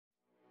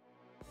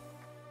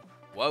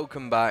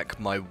Welcome back,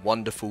 my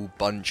wonderful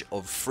bunch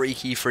of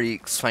freaky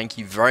freaks. Thank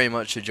you very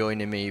much for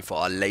joining me for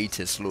our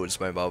latest Lords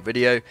Mobile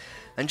video.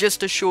 And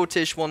just a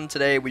shortish one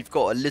today, we've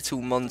got a little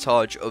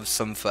montage of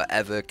some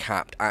Forever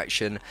Capped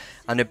action.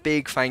 And a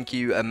big thank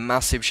you, a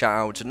massive shout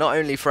out to not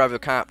only Forever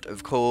Capped,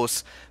 of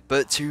course,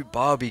 but to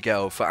Barbie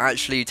Girl for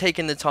actually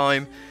taking the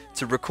time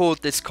to record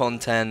this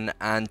content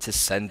and to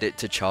send it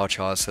to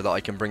ChaCha so that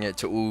I can bring it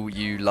to all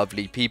you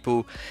lovely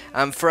people.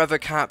 And Forever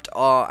Capped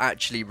are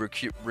actually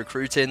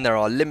recruiting. There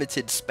are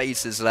limited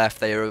spaces left.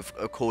 They are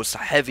of course a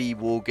heavy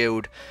war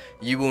guild.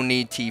 You will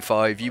need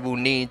T5, you will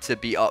need to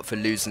be up for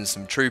losing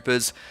some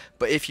troopers.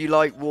 But if you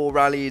like war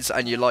rallies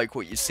and you like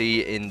what you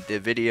see in the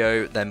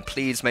video, then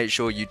please make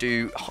sure you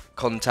do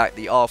contact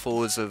the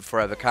R4s of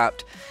Forever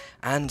Capped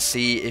and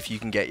see if you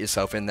can get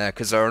yourself in there,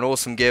 because they're an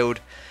awesome guild.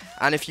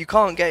 And if you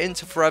can't get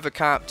into Forever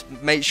Capped,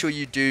 make sure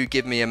you do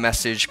give me a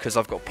message, because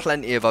I've got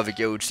plenty of other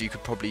guilds you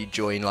could probably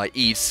join, like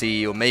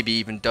EC or maybe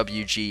even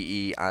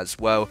WGE as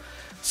well.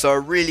 So a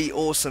really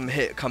awesome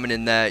hit coming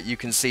in there. You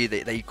can see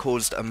that they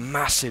caused a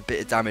massive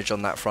bit of damage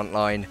on that front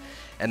line.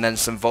 And then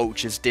some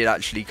vultures did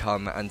actually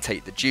come and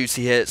take the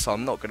juicy hit, so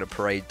I'm not going to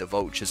parade the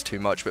vultures too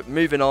much. But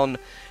moving on,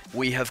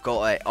 we have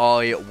got a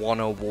I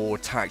want a war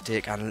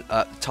tactic and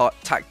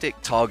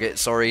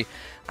target,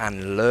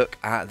 and look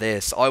at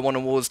this. I want a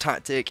war's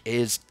tactic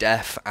is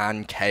death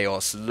and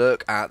chaos.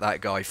 Look at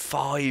that guy,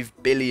 5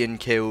 billion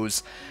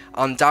kills.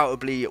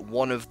 Undoubtedly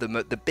one of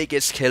the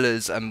biggest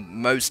killers and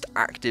most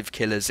active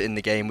killers in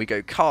the game. We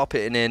go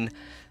carpeting in.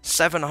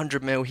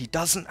 700 mil, he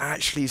doesn't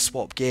actually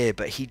swap gear,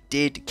 but he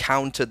did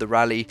counter the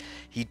rally.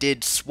 He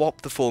did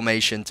swap the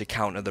formation to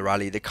counter the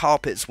rally. The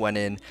carpets went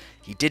in.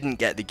 He didn't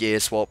get the gear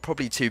swap,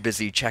 probably too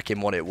busy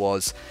checking what it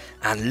was.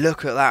 And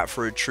look at that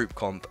for a troop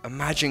comp.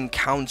 Imagine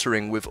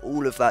countering with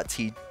all of that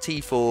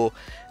T4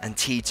 and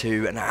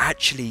T2 and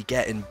actually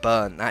getting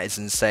burnt. That is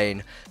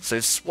insane. So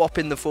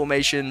swapping the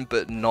formation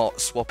but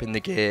not swapping the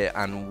gear,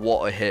 and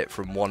what a hit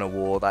from Wanna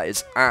War. That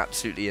is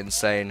absolutely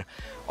insane.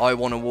 I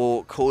want a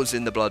war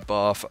causing the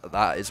bloodbath.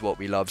 That is what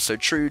we love. So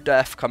true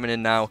death coming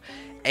in now.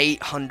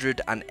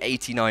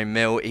 889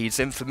 mil. He's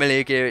in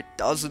familiar gear. It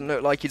doesn't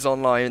look like he's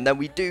online. And then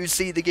we do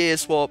see the gear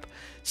swap.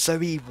 So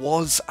he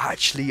was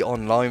actually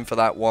online for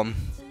that one,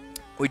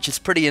 which is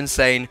pretty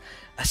insane.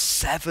 A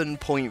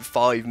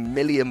 7.5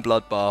 million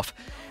bloodbath.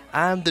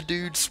 And the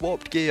dude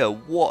swapped gear.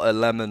 What a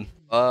lemon.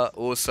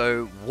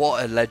 Also,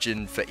 what a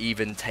legend for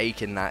even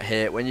taking that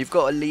hit. When you've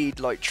got a lead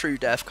like True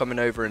Death coming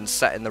over and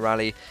setting the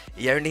rally,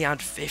 he only had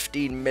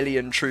 15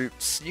 million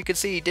troops. You can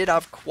see he did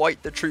have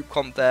quite the troop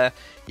comp there.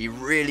 He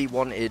really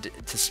wanted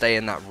to stay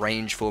in that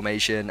range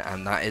formation,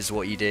 and that is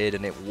what he did,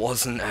 and it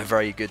wasn't a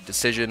very good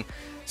decision.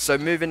 So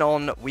moving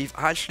on, we've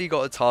actually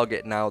got a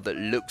target now that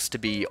looks to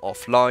be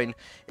offline.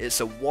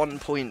 It's a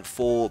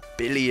 1.4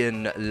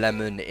 billion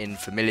lemon in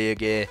familiar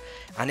gear,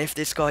 and if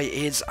this guy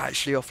is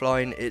actually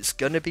offline, it's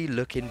going to be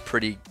looking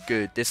pretty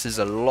good. This is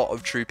a lot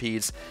of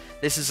troopies.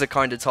 This is the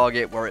kind of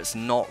target where it's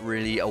not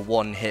really a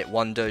one-hit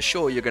wonder.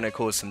 Sure, you're going to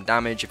cause some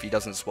damage if he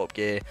doesn't swap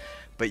gear,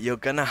 but you're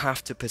going to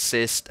have to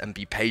persist and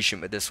be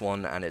patient with this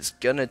one, and it's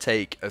going to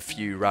take a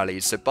few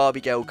rallies. So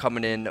Barbie Girl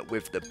coming in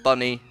with the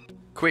bunny.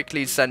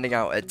 Quickly sending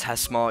out a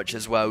test march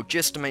as well,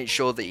 just to make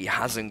sure that he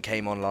hasn't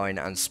came online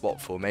and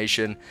swapped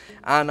formation.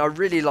 And I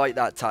really like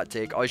that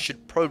tactic. I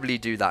should probably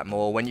do that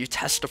more. When you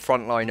test the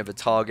front line of a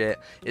target,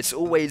 it's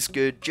always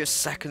good just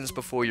seconds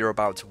before you're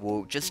about to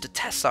walk, just to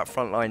test that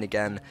front line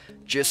again,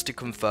 just to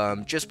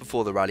confirm just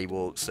before the rally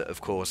walks that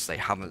of course they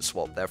haven't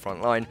swapped their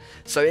front line.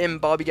 So in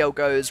Barbie Girl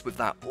goes with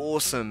that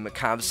awesome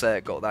cav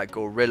set, got that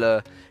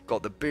gorilla,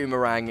 got the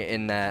boomerang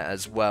in there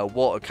as well.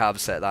 What a cav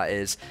set that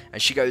is.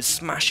 And she goes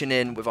smashing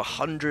in with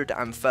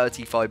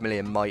 135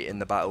 million might in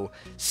the battle.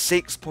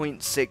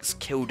 6.6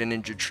 killed and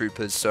injured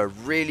troopers, so a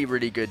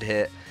really good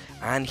hit.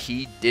 And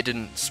he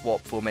didn't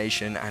swap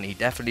formation, and he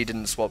definitely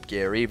didn't swap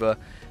gear either.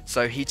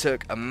 So he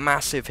took a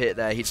massive hit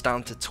there. He's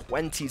down to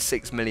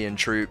 26 million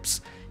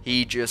troops.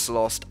 He just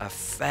lost a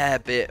fair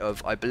bit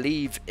of, I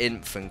believe,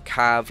 inf and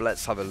cav.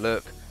 Let's have a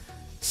look.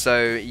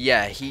 So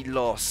yeah, he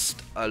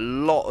lost a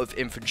lot of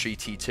infantry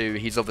T2.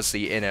 He's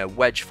obviously in a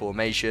wedge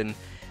formation,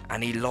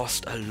 and he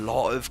lost a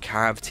lot of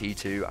cav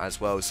T2 as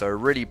well. So a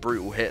really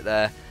brutal hit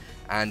there,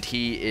 and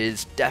he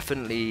is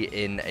definitely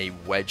in a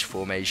wedge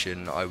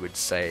formation, I would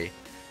say.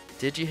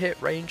 Did you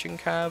hit range and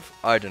cav?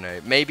 I don't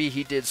know. Maybe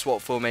he did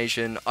swap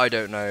formation. I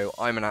don't know.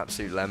 I'm an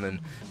absolute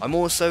lemon. I'm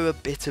also a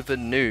bit of a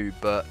noob,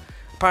 but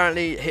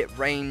apparently hit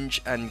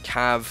range and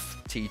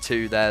cav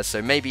T2 there.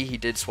 So maybe he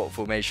did swap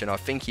formation. I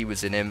think he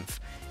was in inf.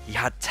 He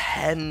had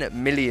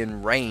 10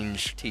 million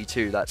range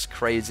T2. That's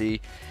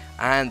crazy.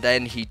 And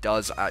then he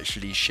does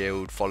actually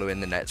shield following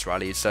the next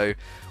rally. So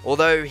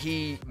although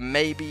he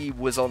maybe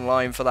was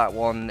online for that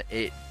one,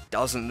 it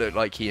doesn't look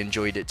like he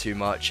enjoyed it too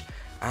much.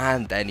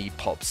 And then he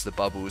pops the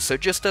bubbles. So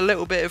just a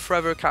little bit of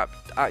Forever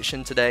Capped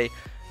action today.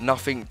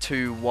 Nothing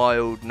too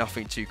wild,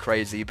 nothing too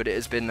crazy, but it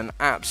has been an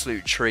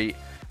absolute treat.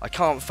 I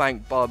can't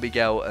thank Barbie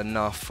Girl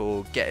enough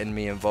for getting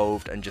me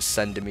involved and just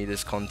sending me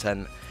this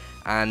content.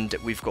 And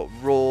we've got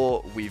Raw,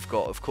 we've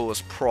got of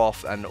course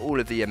Prof, and all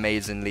of the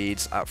amazing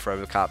leads at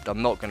Forever Capped.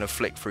 I'm not going to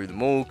flick through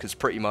them all because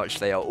pretty much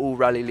they are all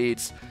rally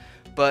leads.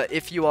 But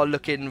if you are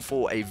looking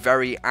for a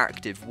very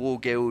active war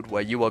guild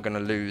where you are going to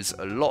lose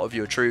a lot of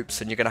your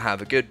troops and you're going to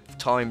have a good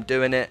time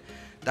doing it,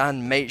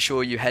 then make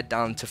sure you head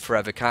down to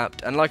Forever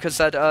Capped. And like I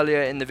said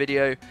earlier in the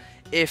video,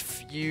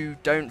 if you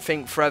don't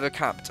think Forever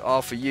Capped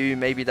are for you,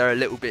 maybe they're a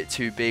little bit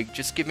too big,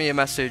 just give me a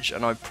message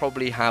and I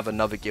probably have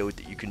another guild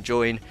that you can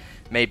join.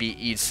 Maybe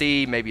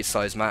EC, maybe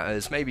Size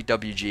Matters, maybe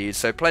WGE,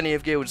 so plenty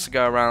of guilds to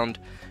go around.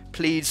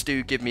 Please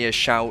do give me a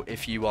shout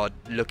if you are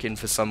looking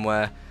for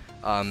somewhere.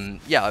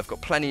 Yeah, I've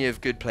got plenty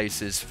of good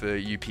places for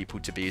you people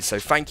to be, so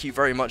thank you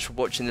very much for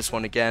watching this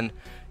one again.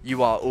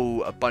 You are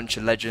all a bunch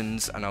of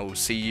legends, and I will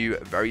see you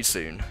very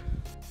soon.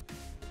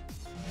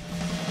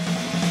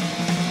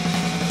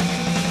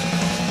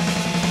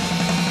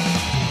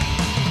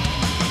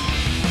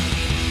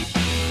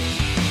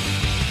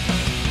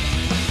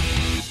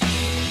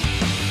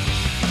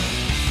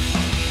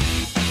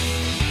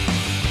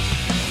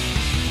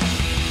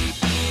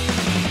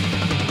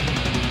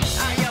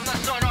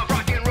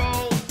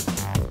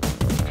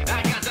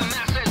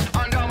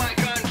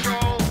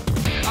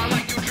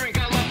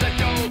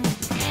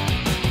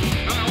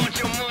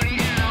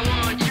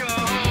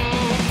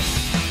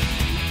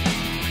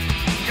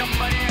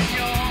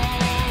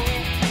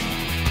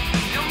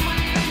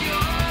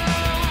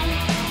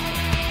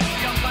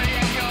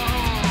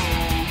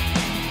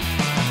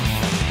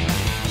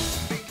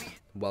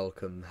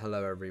 Welcome,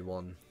 hello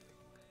everyone,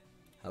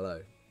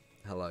 hello,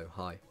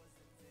 hi,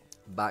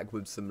 back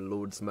with some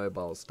Lord's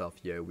Mobile stuff.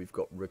 Yo, we've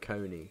got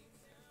Racconi.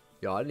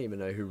 Yo, I don't even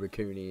know who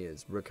Racconi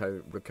is.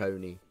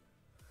 Racconi.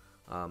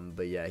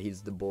 But yeah,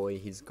 he's the boy.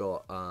 He's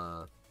got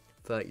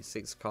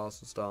 36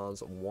 castle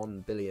stars,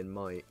 1 billion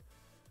might,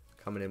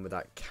 coming in with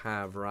that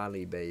Cav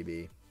rally,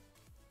 baby.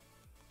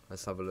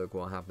 Let's have a look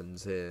what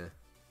happens here.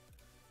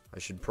 I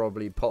should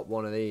probably pop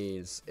one of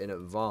these in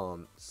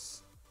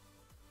advance.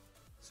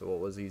 So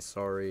what was he?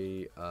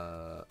 Sorry.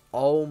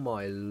 Oh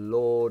my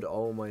lord.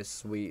 Oh my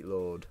sweet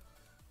lord.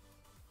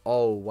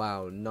 Oh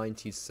wow.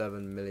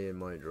 97 million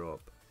might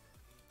drop.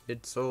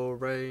 It's all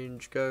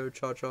range. Go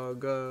Cha-Cha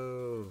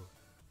go.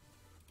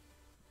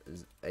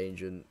 His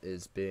agent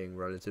is being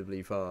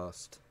relatively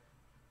fast.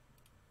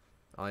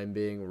 I'm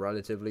being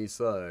relatively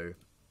slow.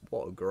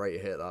 What a great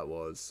hit that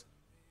was.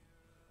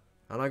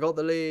 And I got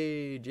the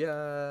lead.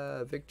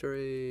 Yeah.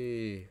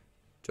 Victory.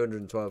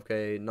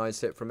 212k.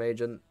 Nice hit from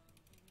agent.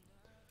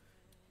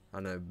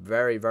 And a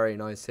very, very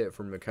nice hit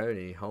from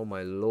Racconi. Oh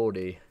my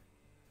lordy.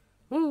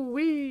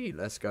 Woo-wee!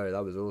 Let's go.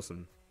 That was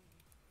awesome.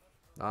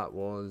 That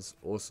was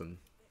awesome.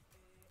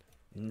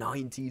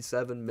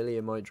 97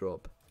 million might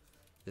drop.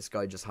 This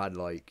guy just had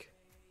like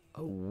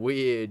a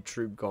weird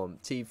troop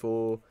comp.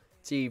 T4,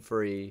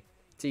 T3,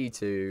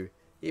 T2.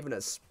 Even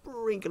a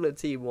sprinkle of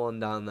T1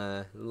 down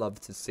there. Love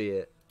to see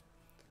it.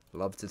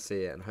 Love to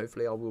see it. And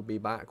hopefully I will be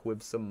back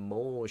with some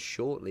more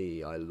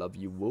shortly. I love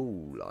you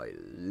all. I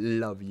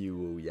love you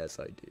all. Yes,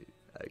 I do.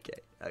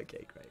 Okay,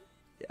 great.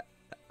 Yeah,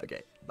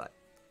 okay, bye.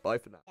 Bye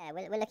for now. Yeah,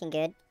 we're looking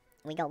good.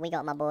 We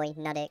got my boy,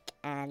 Nuddick,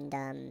 and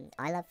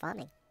I love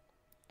farming.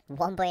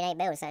 1.8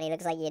 mil, certainly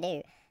looks like you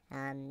do.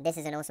 This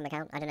is an awesome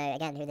account. I don't know,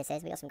 again, who this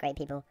is. We got some great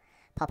people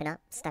popping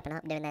up, stepping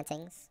up, doing their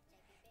things.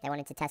 They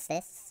wanted to test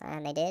this,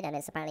 and they did, and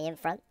it's apparently in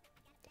front.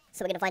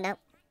 So we're going to find out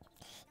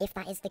if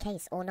that is the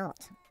case or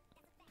not.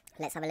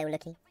 Let's have a little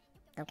looky.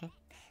 Okay.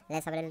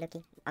 Let's have a little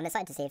looky. I'm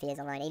excited to see if he is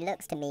online. He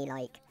looks to me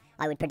like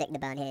I would predict the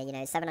burn here. You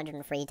know,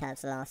 703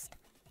 turfs lost.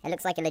 It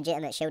looks like a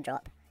legitimate shield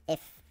drop.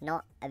 If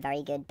not, a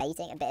very good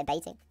baiting. A bit of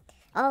baiting.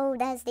 Oh,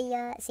 there's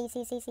the,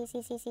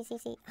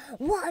 see.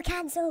 What a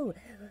cancel!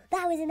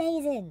 That was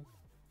amazing!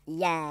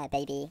 Yeah,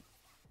 baby.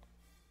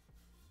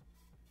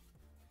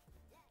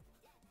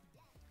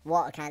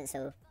 What a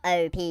cancel.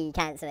 OP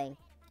cancelling.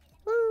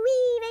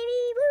 Woo-wee,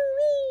 baby,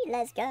 woo-wee!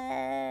 Let's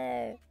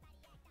go!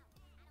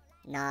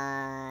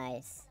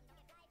 Nice.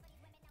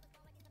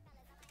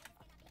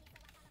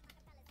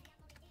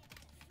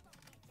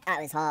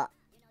 That was hot.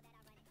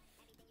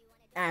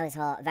 That was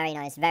hot. Very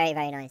nice. Very,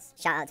 very nice.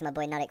 Shout out to my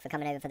boy Nuddick for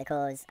coming over for the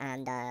cause.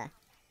 And, oh,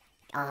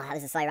 that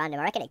was a slow random.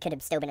 I reckon it could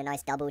have still been a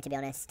nice double, to be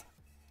honest.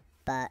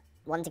 But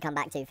one to come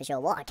back to for sure.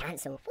 What a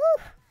cancel.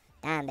 Woo!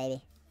 Damn,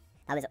 baby.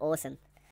 That was awesome.